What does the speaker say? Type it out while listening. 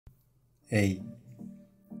Hey,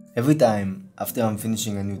 every time after I'm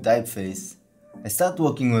finishing a new typeface, I start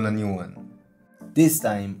working on a new one. This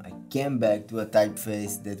time I came back to a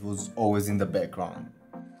typeface that was always in the background.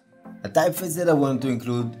 A typeface that I wanted to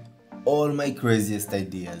include all my craziest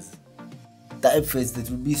ideas. A typeface that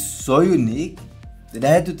would be so unique that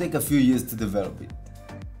I had to take a few years to develop it.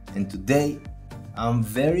 And today, I'm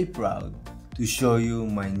very proud to show you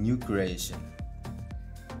my new creation,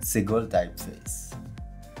 Segol Typeface.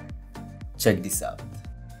 Check this out.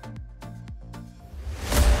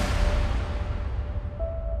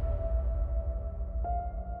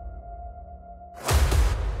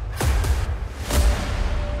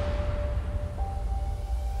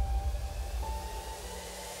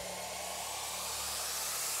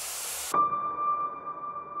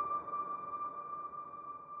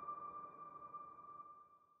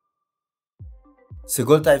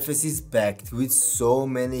 Segol Typeface is packed with so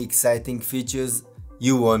many exciting features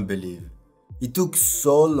you won't believe. It took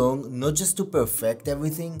so long not just to perfect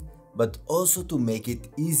everything, but also to make it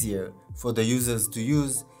easier for the users to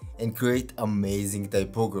use and create amazing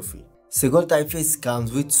typography. Segol Typeface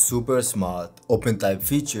comes with super smart OpenType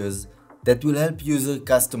features that will help users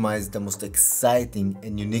customize the most exciting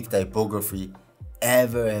and unique typography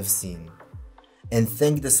ever have seen. And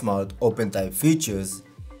thanks to the smart OpenType features,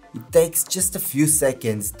 it takes just a few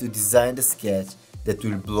seconds to design the sketch that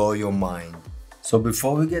will blow your mind. So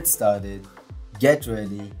before we get started, get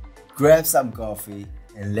ready, grab some coffee,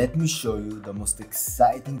 and let me show you the most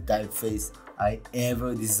exciting typeface I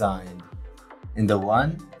ever designed, and the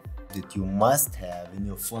one that you must have in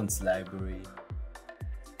your fonts library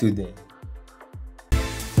today.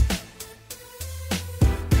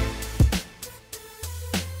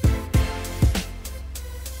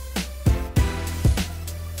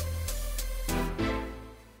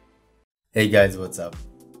 Hey guys, what's up?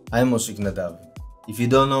 I'm Moshik Nadav. If you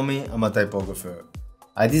don't know me, I'm a typographer.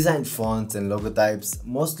 I design fonts and logotypes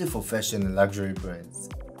mostly for fashion and luxury brands.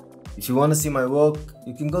 If you want to see my work,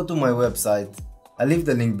 you can go to my website. I'll leave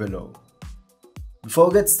the link below. Before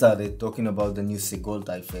we get started talking about the new Segol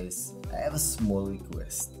typeface, I have a small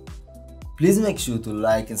request. Please make sure to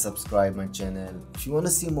like and subscribe my channel if you want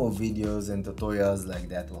to see more videos and tutorials like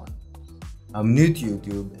that one. I'm new to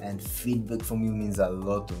YouTube and feedback from you means a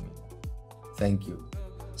lot to me. Thank you.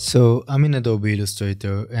 So I'm in Adobe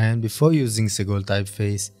Illustrator, and before using Segol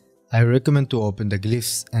Typeface, I recommend to open the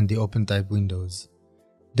Glyphs and the OpenType windows.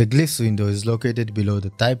 The Glyphs window is located below the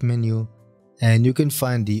Type menu, and you can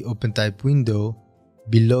find the OpenType window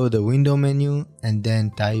below the Window menu, and then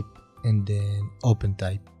Type and then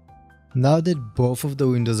OpenType. Now that both of the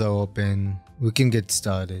windows are open, we can get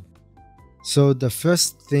started. So the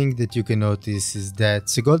first thing that you can notice is that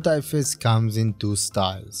Segol Typeface comes in two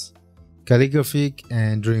styles: calligraphic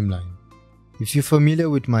and Dreamline. If you're familiar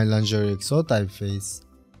with my Lingerie XO typeface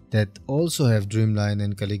that also have Dreamline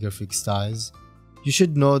and calligraphic styles, you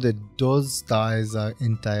should know that those styles are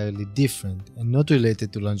entirely different and not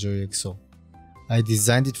related to Lingerie XO. I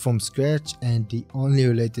designed it from scratch and the only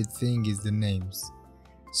related thing is the names.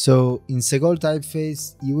 So in Segol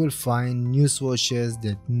Typeface, you will find new swashes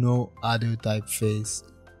that no other typeface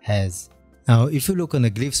has. Now, if you look on the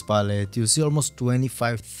Glyphs palette, you'll see almost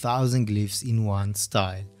 25,000 glyphs in one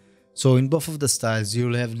style. So in both of the styles,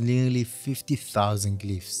 you'll have nearly 50,000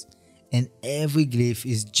 glyphs. And every glyph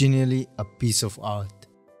is genuinely a piece of art.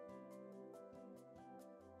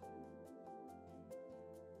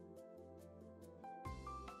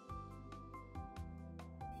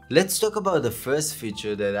 Let's talk about the first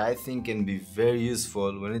feature that I think can be very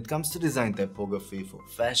useful when it comes to design typography for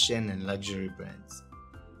fashion and luxury brands.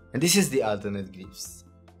 And this is the alternate glyphs.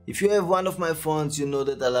 If you have one of my fonts, you know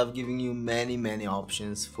that I love giving you many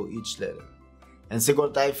options for each letter. And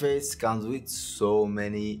Segol Typeface comes with so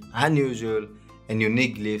many unusual and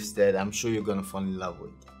unique glyphs that I'm sure you're gonna fall in love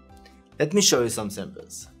with. Let me show you some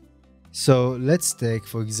samples. So let's take,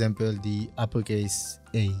 for example, the uppercase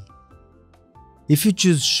A. If you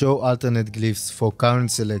choose Show Alternate Glyphs for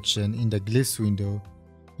current selection in the Glyphs window,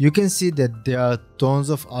 you can see that there are tons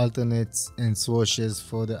of alternates and swashes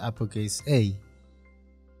for the uppercase A.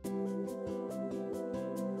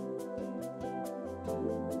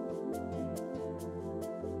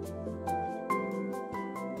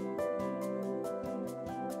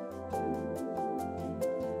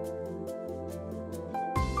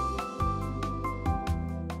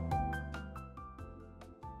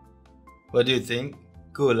 What do you think?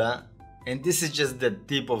 Cool, huh? And this is just the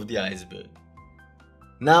tip of the iceberg.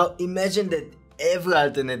 Now imagine that every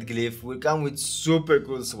alternate glyph will come with super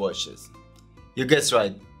cool swashes. You guessed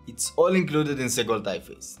right, it's all included in Segol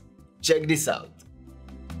Typeface. Check this out.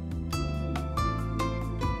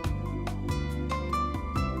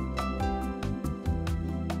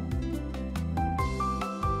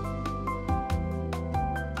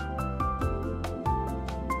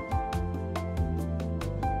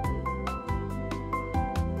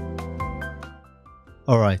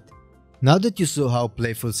 Alright, now that you saw how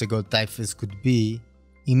playful Segol Typeface could be,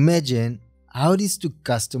 imagine how it is to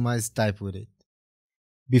customize type with it.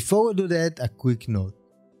 Before we do that, a quick note.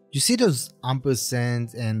 You see those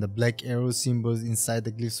ampersands and the black arrow symbols inside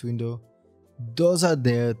the Glyphs window? Those are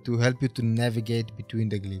there to help you to navigate between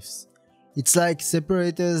the glyphs. It's like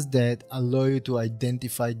separators that allow you to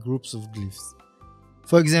identify groups of glyphs.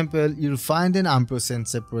 For example, you'll find an ampersand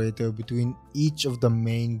separator between each of the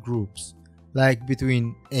main groups, like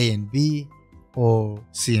between A and B or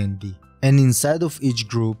C and D. And inside of each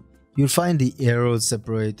group, you'll find the arrow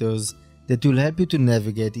separators that will help you to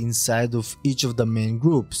navigate inside of each of the main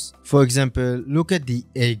groups. For example, look at the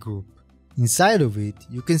A group. Inside of it,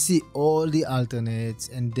 you can see all the alternates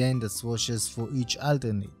and then the swashes for each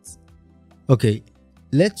alternates. Okay,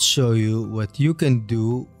 let's show you what you can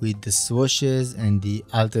do with the swashes and the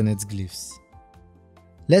alternates glyphs.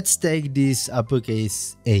 Let's take this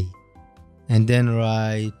uppercase A and then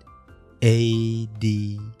write A,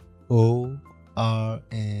 D, O, R,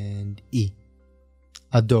 and E.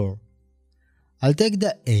 Adore. I'll take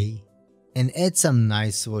the A and add some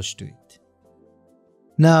nice swash to it.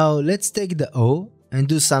 Now let's take the O and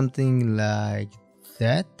do something like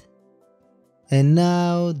that. And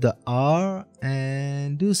now the R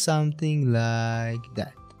and do something like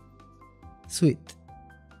that. Sweet.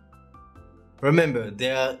 Remember,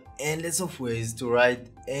 there are endless of ways to write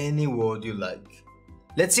any word you like.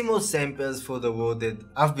 Let's see more samples for the word that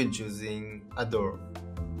I've been choosing, adore.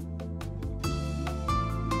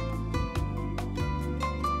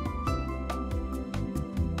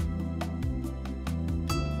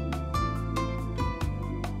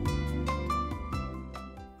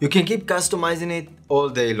 You can keep customizing it all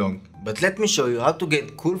day long, but let me show you how to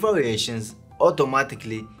get cool variations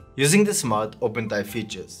automatically using the smart OpenType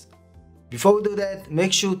features. Before we do that,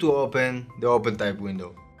 make sure to open the OpenType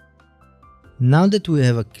window. Now that we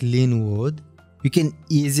have a clean word, we can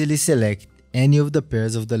easily select any of the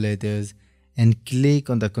pairs of the letters and click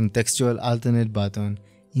on the contextual alternate button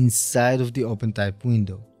inside of the OpenType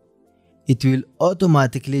window. It will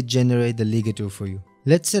automatically generate the ligature for you.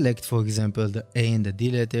 Let's select, for example, the A and the D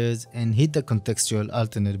letters and hit the contextual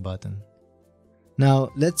alternate button. Now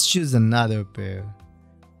let's choose another pair.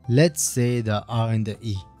 Let's say the R and the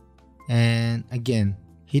E. And again,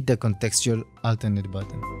 hit the contextual alternate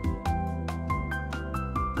button.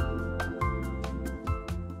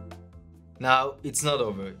 Now it's not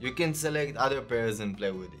over. You can select other pairs and play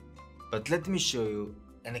with it. But let me show you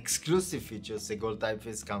an exclusive feature Segol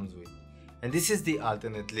Typeface comes with. And this is the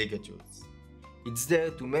alternate ligatures. It's there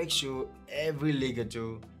to make sure every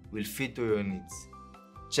ligature will fit to your needs.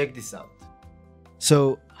 Check this out.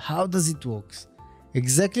 So how does it work?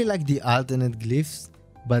 Exactly like the alternate glyphs,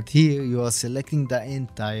 but here you are selecting the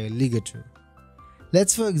entire ligature.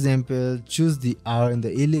 Let's for example choose the R and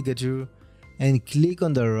the E ligature and click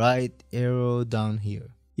on the right arrow down here.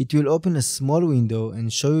 It will open a small window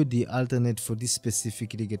and show you the alternate for this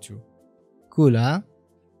specific ligature. Cool, huh?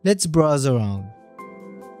 Let's browse around.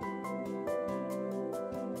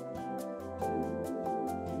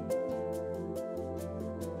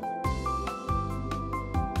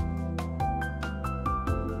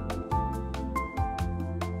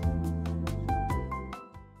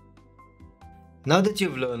 Now that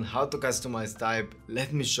you've learned how to customize type,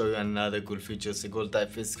 let me show you another cool feature Segol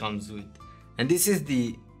Typeface comes with. And this is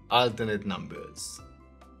the alternate numbers.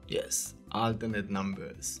 Yes, alternate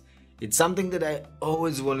numbers. It's something that I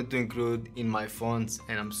always wanted to include in my fonts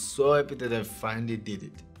and I'm so happy that I finally did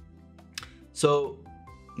it. So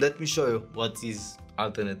let me show you what is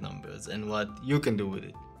alternate numbers and what you can do with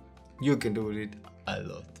it. You can do with it a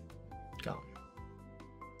lot. Come.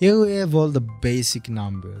 Here we have all the basic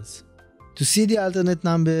numbers. To see the alternate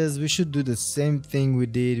numbers, we should do the same thing we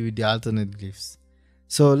did with the alternate glyphs.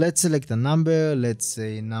 So let's select a number, let's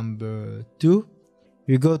say number 2.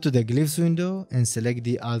 We go to the glyphs window and select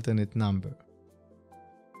the alternate number.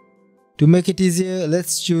 To make it easier,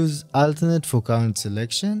 let's choose alternate for current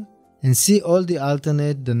selection and see all the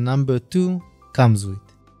alternate the number 2 comes with.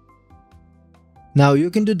 Now you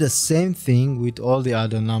can do the same thing with all the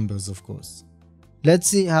other numbers, of course. Let's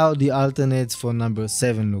see how the alternates for number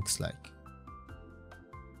 7 looks like.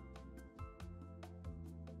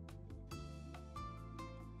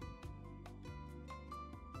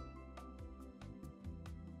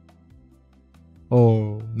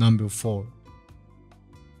 Or number 4.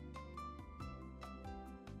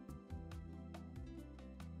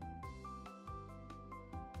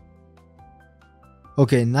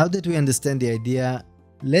 Okay, now that we understand the idea,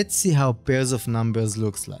 let's see how pairs of numbers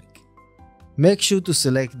looks like. Make sure to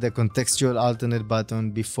select the contextual alternate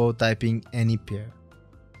button before typing any pair.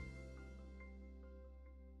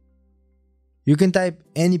 You can type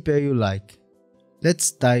any pair you like.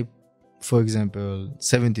 Let's type, for example,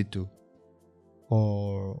 72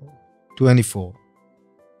 or 24.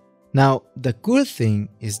 Now, the cool thing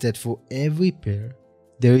is that for every pair,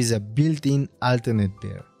 there is a built-in alternate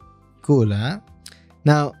pair. Cool, huh?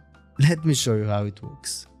 Now, let me show you how it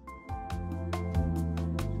works.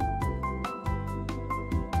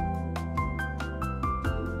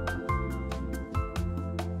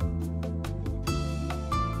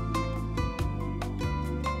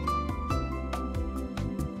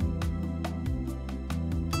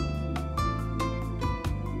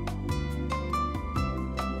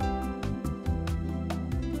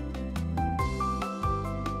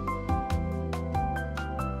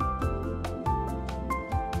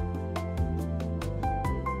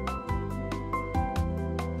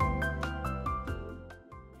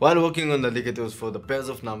 While working on the ligatures for the pairs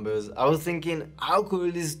of numbers, I was thinking how cool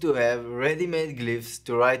it is to have ready-made glyphs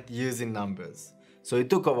to write years in numbers. So it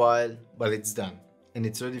took a while, but it's done, and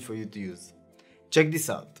it's ready for you to use. Check this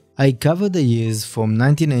out. I covered the years from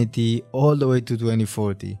 1980 all the way to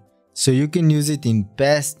 2040, so you can use it in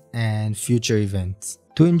past and future events.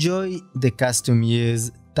 To enjoy the custom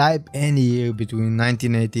years, type any year between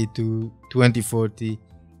 1980 to 2040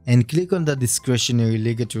 and click on the discretionary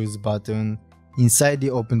ligatures button inside the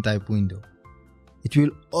OpenType window. It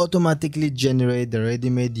will automatically generate the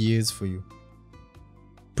ready-made years for you.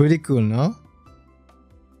 Pretty cool, no?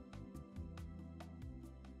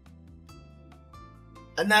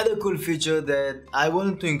 Another cool feature that I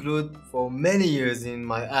wanted to include for many years in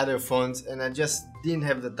my other fonts and I just didn't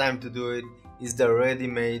have the time to do it is the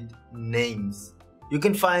ready-made names. You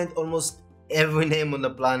can find almost every name on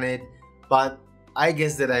the planet, but I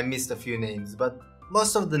guess that I missed a few names, but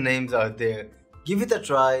most of the names are there. Give it a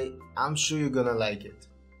try, I'm sure you're gonna like it.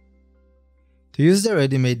 To use the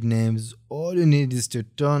ready-made names, all you need is to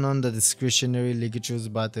turn on the discretionary ligatures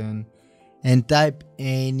button and type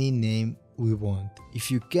any name we want. If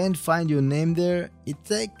you can't find your name there, it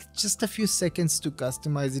takes just a few seconds to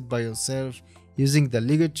customize it by yourself using the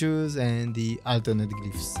ligatures and the alternate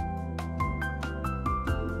glyphs.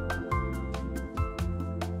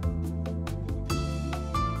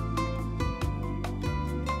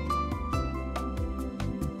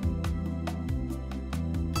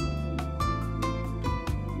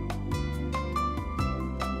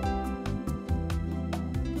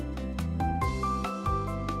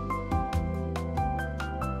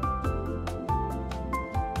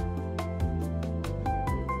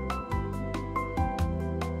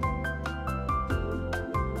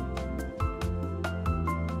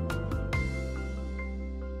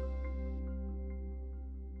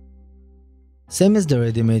 Same as the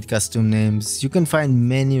ready-made custom names, you can find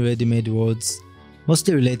many ready-made words,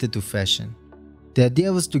 mostly related to fashion. The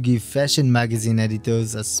idea was to give fashion magazine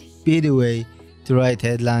editors a speedy way to write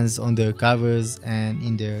headlines on their covers and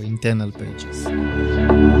in their internal pages.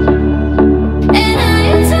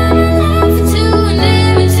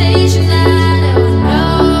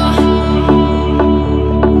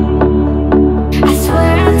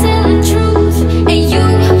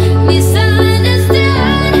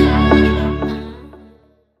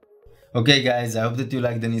 Okay guys, I hope that you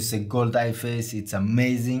like the new Segol Typeface. It's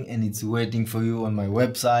amazing and it's waiting for you on my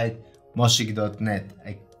website, moshik.net.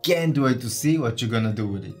 I can't wait to see what you're gonna do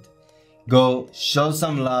with it. Go show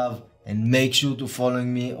some love and make sure to follow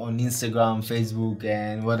me on Instagram, Facebook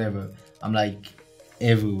and whatever. I'm like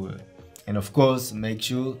everywhere. And of course, make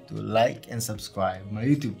sure to like and subscribe my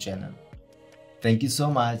YouTube channel. Thank you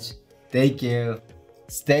so much. Take care.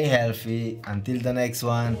 Stay healthy. Until the next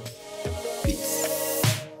one. Peace.